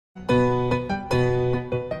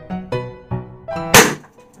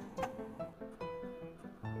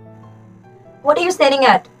What are you staring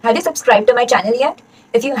at? Have you subscribed to my channel yet?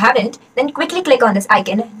 If you haven't, then quickly click on this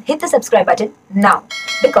icon and hit the subscribe button now,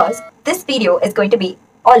 because this video is going to be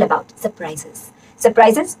all about surprises.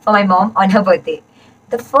 Surprises for my mom on her birthday.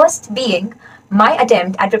 The first being my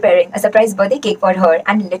attempt at preparing a surprise birthday cake for her,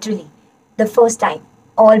 and literally the first time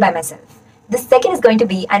all by myself. The second is going to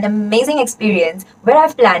be an amazing experience where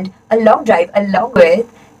I've planned a long drive along with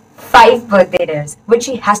 5 birthday dinners, which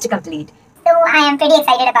she has to complete. So I am pretty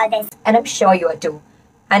excited about this. And I'm sure you are too.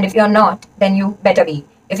 And if you're not, then you better be.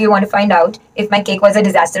 If you want to find out if my cake was a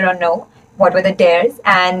disaster or no, what were the dares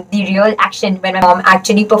and the real action when my mom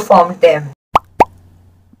actually performed them.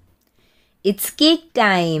 It's cake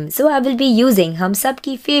time, so I will be using hum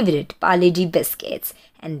sabki favorite Parle G biscuits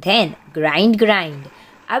and then grind.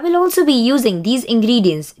 I will also be using these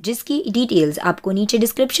ingredients जिसकी details आपको नीचे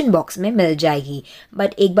description box में मिल जाएगी.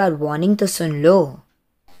 But एक बार warning तो सुन लो.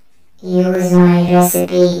 Use my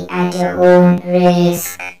recipe at your own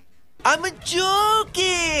risk. I'm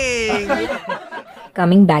joking!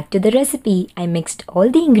 Coming back to the recipe, I mixed all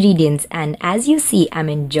the ingredients and as you see, I'm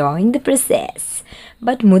enjoying the process.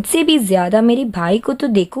 But मुझसे भी ज़्यादा मेरे भाई को तो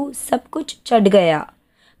देखो सब कुछ चढ़ गया.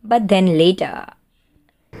 But then later,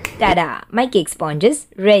 tada! My cake sponge is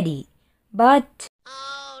ready. But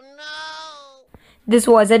this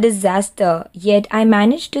was a disaster, yet I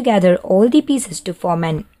managed to gather all the pieces to form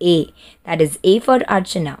an A. That is A for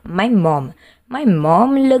Archana, my mom. My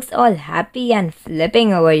mom looks all happy and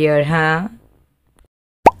flipping over here, huh?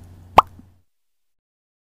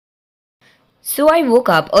 So I woke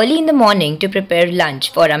up early in the morning to prepare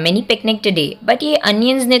lunch for a mini picnic today. But ये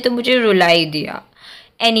onions ने तो मुझे रुला ही दिया.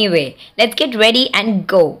 Anyway, let's get ready and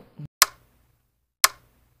go.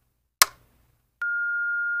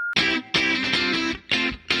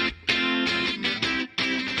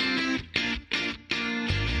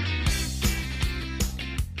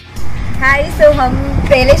 हाय, सो हम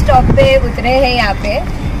पहले stop पे उतरे हैं यहाँ पे.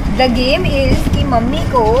 द गेम इज़ कि मम्मी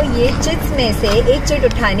को ये चिट्स में से एक चिट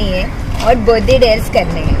उठानी है और बर्थडे डेयर्स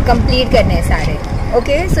करने हैं, कंप्लीट करने हैं सारे.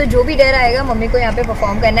 ओके, सो जो भी डेयर आएगा मम्मी को यहाँ पे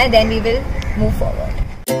परफॉर्म करना है, then we will move forward.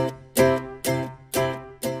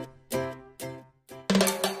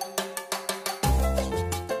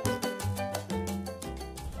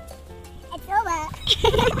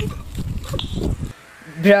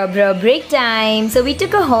 Bruh, break time. So we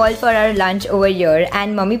took a halt for our lunch over here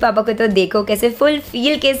and mummy papa को तो देखो कैसे full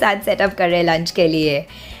feel के साथ setup कर रहे lunch के लिए.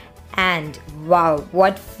 And wow,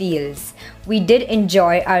 what feels. We did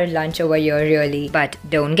enjoy our lunch over here really. But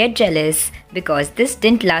don't get jealous because this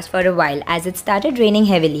didn't last for a while as it started raining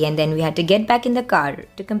heavily and then we had to get back in the car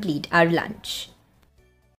to complete our lunch.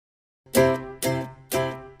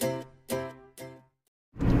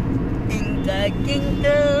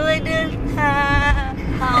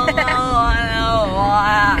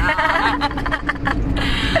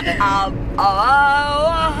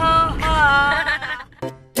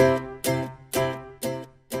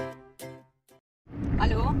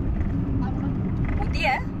 Hello, उठी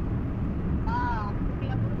है?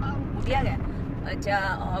 उठी आ गया? अच्छा,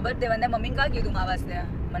 but Devanda mummy का क्यों तुम वास्ते?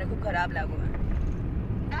 मैंने खूब खराब लागू है.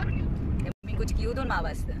 मम्मी कुछ क्यों तुम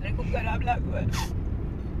वास्ते? मैंने खूब खराब लागू है.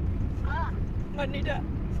 मनीटा.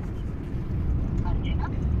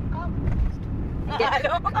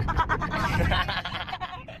 Hello.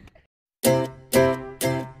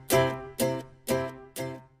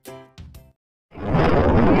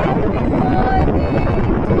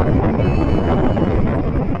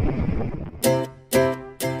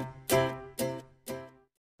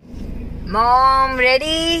 Mom,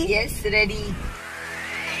 ready? Yes, ready.